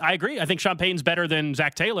 I agree. I think Sean Payton's better than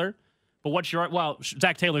Zach Taylor. But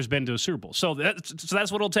Zach Taylor's been to a Super Bowl. So that's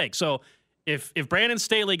what it'll take. So if Brandon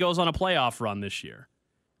Staley goes on a playoff run this year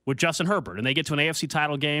with Justin Herbert and they get to an AFC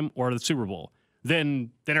title game or the Super Bowl,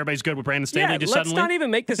 then everybody's good with Brandon Staley. Let's not even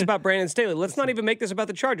make this about Brandon Staley. Let's not even make this about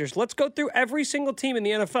the Chargers. Let's go through every single team in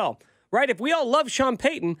the NFL. Right? If we all love Sean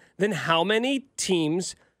Payton, then how many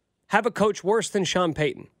teams have a coach worse than Sean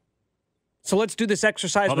Payton? So let's do this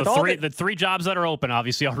exercise with all the three jobs that are open,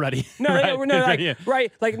 obviously, already.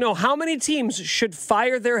 Right? How many teams should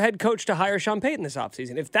fire their head coach to hire Sean Payton this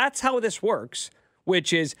offseason? If that's how this works,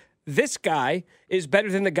 which is this guy is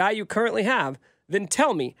better than the guy you currently have, then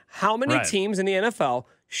tell me how many teams in the NFL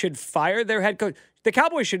should fire their head coach? The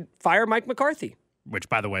Cowboys should fire Mike McCarthy. Which,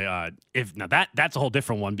 by the way, that's a whole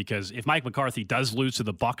different one, because if Mike McCarthy does lose to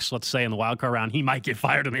the Bucs, let's say in the wild card round, he might get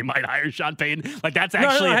fired and they might hire Sean Payton. Like that's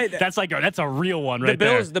actually that's a real one right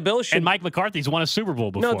there. The Bills should, and Mike McCarthy's won a Super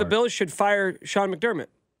Bowl before. No, the Bills should fire Sean McDermott.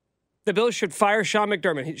 The Bills should fire Sean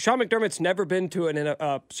McDermott. Sean McDermott's never been to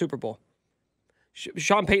a Super Bowl.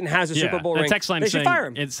 Sean Payton has a Super Bowl ring. They should fire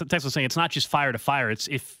him. The text line saying it's not just fire to fire; it's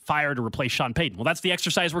if fire to replace Sean Payton. Well, that's the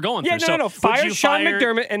exercise we're going through. No. Fire Sean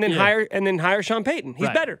McDermott and then hire Sean Payton. He's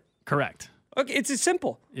better. Correct. Okay, it's as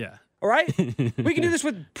simple. Yeah. All right. We can do this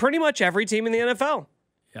with pretty much every team in the NFL.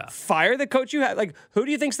 Yeah. Fire the coach you have. Like, who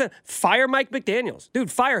do you think's the fire Mike McDaniels?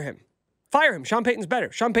 Dude, fire him. Fire him. Sean Payton's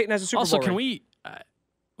better. Sean Payton has a Super Bowl. Also, can ring. we?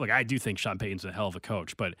 Look, I do think Sean Payton's a hell of a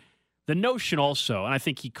coach, but. The notion also, and I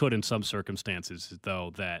think he could in some circumstances,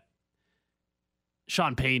 though, that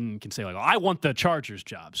Sean Payton can say, like, oh, I want the Chargers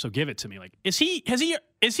job, so give it to me. Like, is he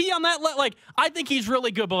on that like, I think he's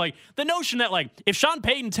really good, but like the notion that like if Sean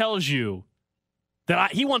Payton tells you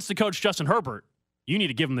that he wants to coach Justin Herbert, you need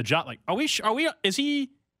to give him the job. Like, is he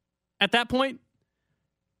at that point?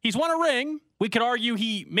 He's won a ring. We could argue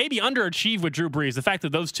he maybe underachieved with Drew Brees. The fact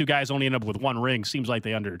that those two guys only end up with one ring seems like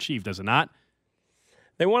they underachieved, does it not?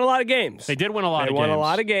 They won a lot of games. They did win a lot of games. They won a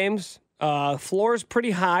lot of games. Floor is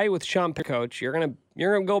pretty high with Sean Payton, coach. You're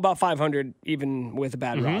gonna go about 500 even with a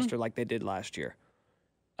bad roster like they did last year.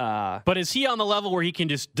 But is he on the level where he can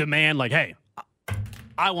just demand like, hey,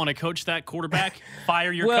 I want to coach that quarterback.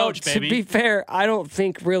 Fire your coach, baby. To be fair, I don't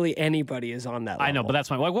think really anybody is on that level. I know, but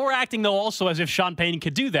that's my point. We're acting though also as if Sean Payton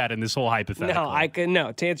could do that in this whole hypothetical.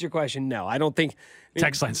 No. To answer your question, no, I don't think.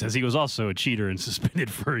 Text line says he was also a cheater and suspended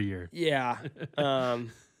for a year. Yeah. I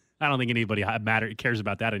don't think anybody cares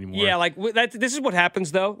about that anymore. Yeah, like this is what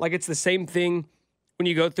happens though. Like it's the same thing when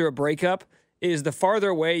you go through a breakup. Is the farther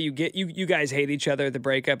away you get, you guys hate each other at the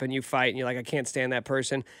breakup and you fight and you're like, I can't stand that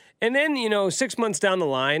person. And then 6 months down the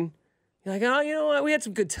line, you're like, oh, you know what? We had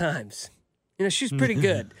some good times. She's pretty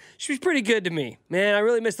good. She was pretty good to me, man. I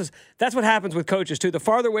really miss this. That's what happens with coaches too. The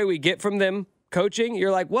farther away we get from them coaching,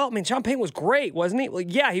 you're like, well, I mean, Sean Payton was great, wasn't he? Well,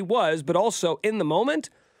 yeah, he was, but also in the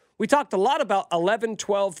moment, we talked a lot about 11,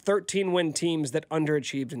 12, 13-win teams that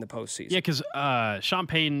underachieved in the postseason. Yeah, because Sean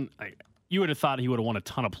Payton, you would have thought he would have won a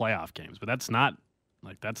ton of playoff games, but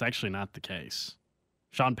that's actually not the case.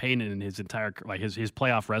 Sean Payton in his entire his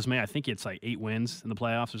playoff resume, I think it's like 8 wins in the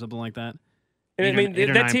playoffs or something like that. And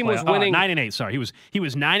that team was winning 9-8. Sorry, he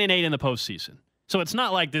was 9-8 in the postseason. So it's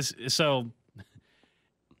not like this. So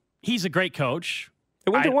he's a great coach.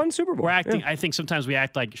 They went to one Super Bowl. We're acting. Yeah. I think sometimes we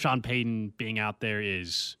act like Sean Payton being out there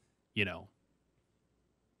is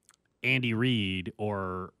Andy Reid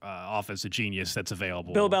or offensive genius that's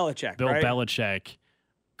available. Bill Belichick. Belichick.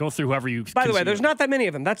 Go through whoever you. By the way, there's not that many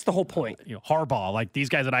of them. That's the whole point. Harbaugh, like these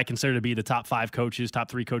guys that I consider to be the top 5 coaches, top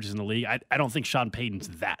 3 coaches in the league. I don't think Sean Payton's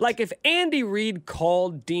that. Like if Andy Reid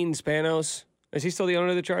called Dean Spanos, is he still the owner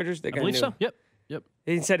of the Chargers? I believe so. Yep. Yep.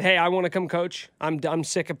 He said, "Hey, I want to come coach. I'm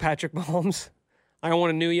sick of Patrick Mahomes. I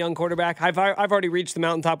want a new young quarterback. I've already reached the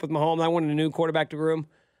mountaintop with Mahomes. I want a new quarterback to groom."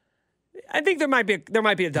 I think there might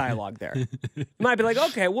be a dialogue there. It might be like,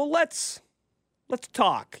 okay, well let's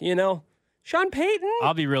talk. Sean Payton.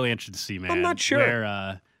 I'll be really interested to see, man. I'm not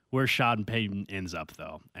sure where Sean Payton ends up,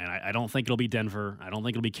 though. And I don't think it'll be Denver. I don't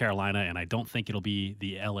think it'll be Carolina. And I don't think it'll be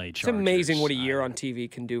the LA Chargers. It's amazing what a year on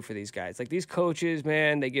TV can do for these guys. Like these coaches,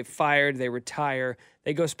 man, they get fired, they retire,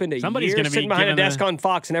 they go spend a year sitting behind a desk on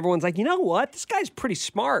Fox, and everyone's like, you know what? This guy's pretty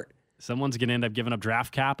smart. Someone's going to end up giving up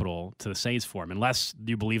draft capital to the Saints for him, unless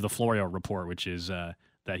you believe the Florio report, which is that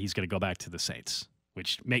he's going to go back to the Saints,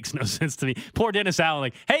 which makes no sense to me. Poor Dennis Allen,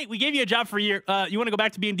 like, hey, we gave you a job for a year. You want to go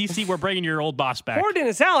back to being DC? We're bringing your old boss back. Poor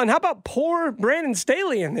Dennis Allen. How about poor Brandon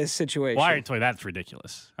Staley in this situation? Well, I already told you that's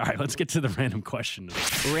ridiculous. All right, let's get to the random question.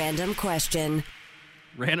 Random question.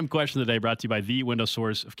 Random question today brought to you by the Window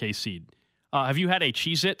Source of KC. Have you had a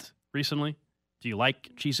Cheez-It recently? Do you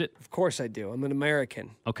like Cheez-It? Of course I do. I'm an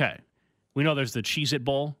American. Okay. We know there's the Cheez-It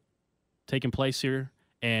Bowl taking place here.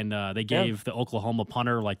 And they gave the Oklahoma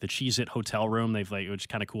punter like the Cheez-It hotel room. Which is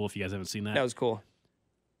kind of cool if you guys haven't seen that. That was cool.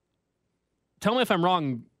 Tell me if I'm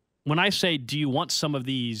wrong. When I say, do you want some of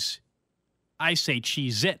these? I say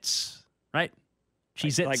Cheez-Its, right?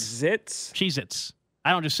 Cheez-Its. Like zits? Cheez-Its.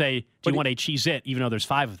 I don't just say, do you want a Cheez-It, even though there's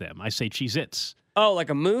 5 of them. I say Cheez-Its. Oh, like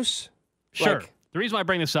a moose? Sure. The reason why I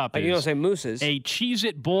bring this up is you don't say mooses. A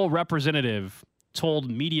Cheez-It Bowl representative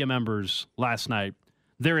told media members last night,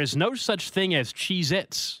 there is no such thing as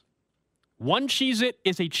Cheez-Its. One Cheez-It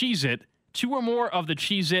is a Cheez-It. 2 or more of the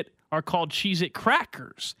Cheez-It are called Cheez-It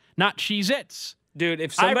crackers, not Cheez-Its. Dude,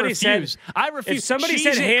 if somebody said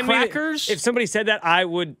hand crackers, if somebody said that, I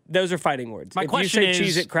would. Those are fighting words. My question is,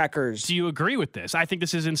 Cheez-It crackers. Do you agree with this? I think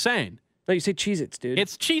this is insane. No, you say Cheez-Its, dude.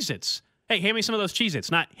 It's Cheez-Its. Hey, hand me some of those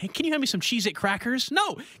Cheez-Its. Not, hey, can you hand me some Cheez-It crackers?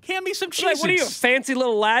 No, hand me some Cheez-Its. Like, what are you, a fancy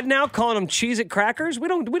little lad now, calling them Cheez-It crackers? We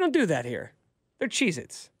don't do that here. They're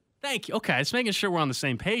Cheez-Its. Thank you. Okay, just making sure we're on the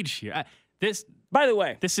same page here. By the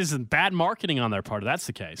way, this isn't bad marketing on their part. If that's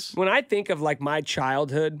the case. When I think of like my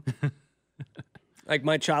childhood, like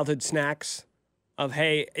my childhood snacks, of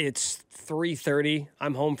hey, it's 3:30.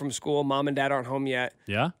 I'm home from school. Mom and Dad aren't home yet.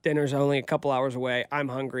 Yeah. Dinner's only a couple hours away. I'm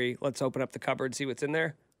hungry. Let's open up the cupboard, see what's in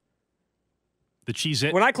there. The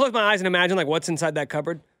Cheez-It. When I close my eyes and imagine like what's inside that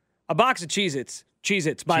cupboard, a box of Cheez-Its.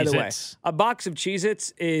 Cheez-Its, by the way. A box of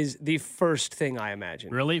Cheez-Its is the first thing I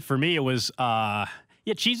imagine. Really? For me, it was,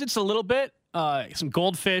 Cheez-Its a little bit, some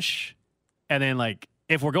Goldfish, and then, like,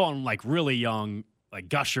 if we're going, like, really young, like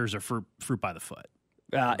Gushers or Fruit by the Foot.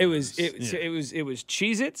 It was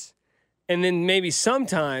Cheez-Its, and then maybe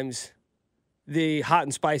sometimes the hot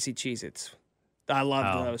and spicy Cheez-Its. I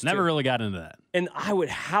loved those, Never too. really got into that. And I would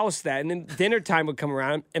house that. And then dinner time would come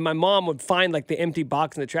around, and my mom would find, like, the empty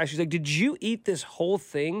box in the trash. She's like, did you eat this whole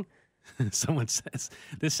thing? Someone says,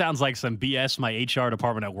 this sounds like some BS my HR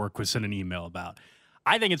department at work would send an email about.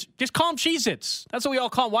 I think it's, just call them Cheez-Its. That's what we all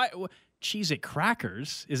call them. Why? Cheez-It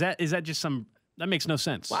crackers? Is that just some, that makes no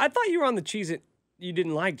sense. Well, I thought you were on the Cheez-It, you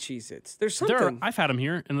didn't like Cheez-Its. There's something. I've had them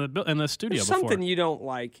here in the studio there's before. Something you don't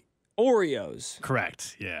like. Oreos.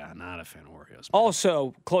 Correct. Yeah, not a fan of Oreos. Man.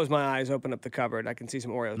 Also, close my eyes, open up the cupboard. I can see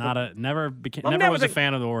some Oreos. Never was a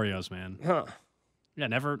fan of the Oreos, man. Huh. Yeah,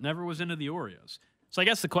 never was into the Oreos. So I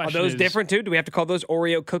guess the question is, are those different too? Do we have to call those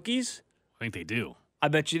Oreo cookies? I think they do. I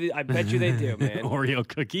bet you they do, man. Oreo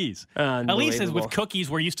cookies. At least with cookies,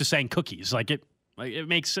 we're used to saying cookies. Like it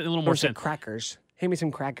makes a little more sense. Crackers. Hand me some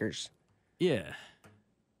crackers. Yeah.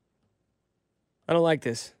 I don't like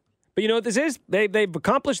this. But you know what this is? They've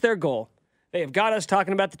accomplished their goal. They have got us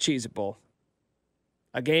talking about the Cheez-It Bowl.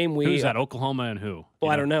 A game we... Who's that, Oklahoma and who? Well,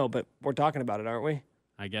 I don't know, but we're talking about it, aren't we?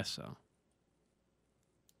 I guess so.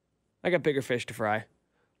 I got bigger fish to fry.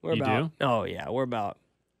 You do? Oh, yeah. We're about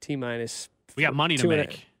T-minus... We got money to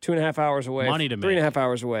make. 2.5 hours away. Money to make. 3.5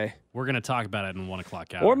 hours away. We're going to talk about it in 1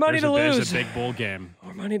 o'clock hour. Or money to lose. There's a big bowl game.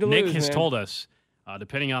 Or money to Nick lose, has man. told us,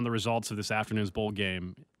 depending on the results of this afternoon's bowl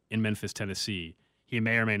game in Memphis, Tennessee, he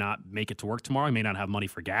may or may not make it to work tomorrow. He may not have money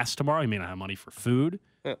for gas tomorrow. He may not have money for food.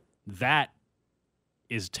 Yeah. That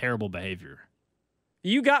is terrible behavior.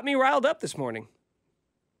 You got me riled up this morning.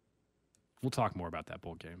 We'll talk more about that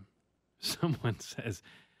bowl game. Someone says,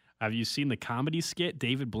 have you seen the comedy skit,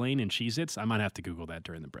 David Blaine and Cheez-Its? I might have to Google that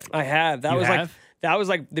during the break. I have. That was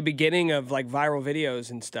like the beginning of like viral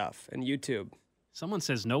videos and stuff and YouTube. Someone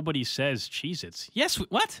says nobody says Cheez-Its. Yes.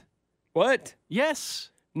 What? What? Yes.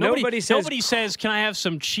 Nobody says, can I have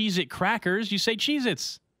some Cheez-It crackers? You say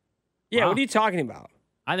Cheez-Its. Yeah, Wow. What are you talking about?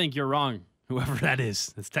 I think you're wrong, whoever that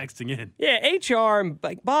is that's texting in. Yeah, HR and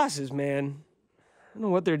like bosses, man. don't know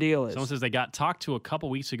what their deal is. Someone says they got talked to a couple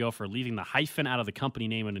weeks ago for leaving the hyphen out of the company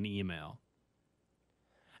name in an email.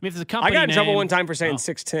 I mean, if there's a company I got in trouble name- one time for saying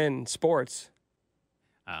 610 Sports.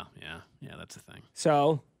 Oh, yeah. Yeah, that's a thing.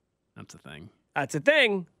 So That's a thing. that's a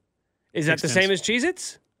thing. Is that the 610 same as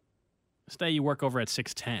Cheez-Its? Stay, you work over at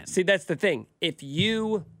 610. See, that's the thing. If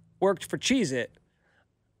you worked for Cheez-It,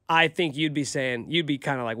 I think you'd be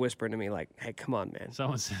kind of like whispering to me, like, hey, come on, man.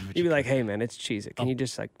 Someone said, You'd be like, hey, man, it's Cheez-It. Can you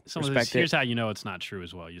just, like, Someone respect says, here's it? how you know it's not true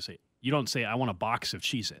as well. You don't say, I want a box of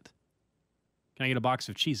Cheez-It. Can I get a box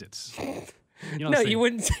of Cheez-Its? You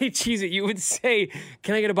wouldn't say Cheez-It. You would say,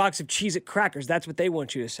 can I get a box of Cheez-It crackers? That's what they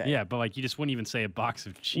want you to say. Yeah, but like you just wouldn't even say a box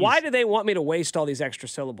of cheese. Why do they want me to waste all these extra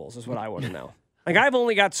syllables is what I want to know. Like, I've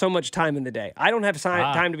only got so much time in the day. I don't have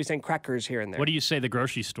time to be saying crackers here and there. What do you say the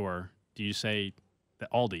grocery store? Do you say the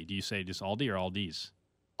Aldi? Do you say just Aldi or Aldi's?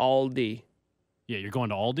 Aldi. Yeah, you're going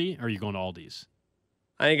to Aldi or are you going to Aldi's?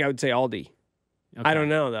 I think I would say Aldi. Okay. I don't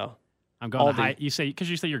know, though. I'm going to Aldi. High. You say because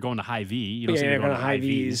you say you're going to Hy-Vee. You don't say Yeah, you're going to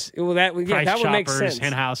Hy-Vees. Hy-Vees. Well, that Price would make Choppers, sense.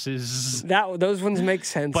 hen houses. Those ones make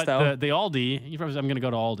sense, But though. the Aldi, you probably say, I'm going to go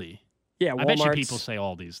to Aldi. Yeah, I bet you Walmart's- people say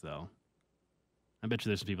Aldi's though. I bet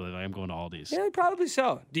you there's some people that are like, I'm going to Aldi's. Yeah, probably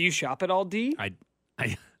so. Do you shop at Aldi?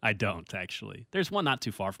 I don't actually. There's one not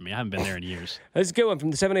too far from me. I haven't been there in years. That's a good one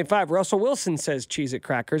from the 785. Russell Wilson says Cheez-It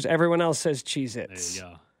crackers. Everyone else says Cheez-Its. There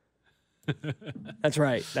you go. That's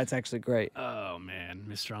right. That's actually great. Oh, man.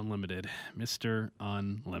 Mr. Unlimited. Mr.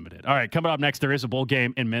 Unlimited. All right, coming up next, there is a bowl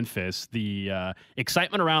game in Memphis. The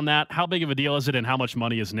excitement around that, how big of a deal is it, and how much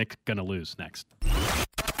money is Nick going to lose next?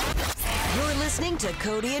 You're listening to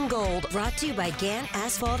Cody and Gold, brought to you by Gann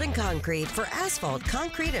Asphalt and Concrete. For asphalt,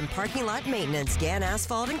 concrete, and parking lot maintenance, Gann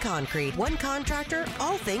Asphalt and Concrete. One contractor,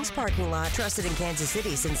 all things parking lot. Trusted in Kansas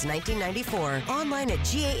City since 1994. Online at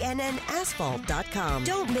GANNasphalt.com.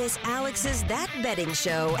 Don't miss Alex's That Betting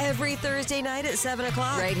Show every Thursday night at 7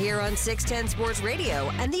 o'clock. Right here on 610 Sports Radio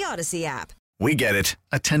and the Odyssey app. We get it.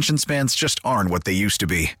 Attention spans just aren't what they used to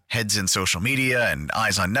be. Heads in social media and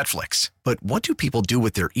eyes on Netflix. But what do people do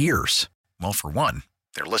with their ears? Well, for one,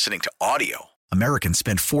 they're listening to audio. Americans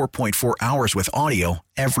spend 4.4 hours with audio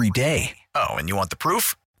every day. Oh, and you want the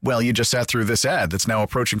proof? Well, you just sat through this ad that's now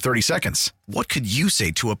approaching 30 seconds. What could you say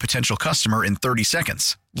to a potential customer in 30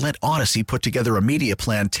 seconds? Let Odyssey put together a media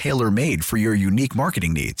plan tailor-made for your unique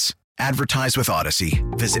marketing needs. Advertise with Odyssey.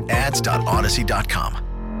 Visit ads.odyssey.com.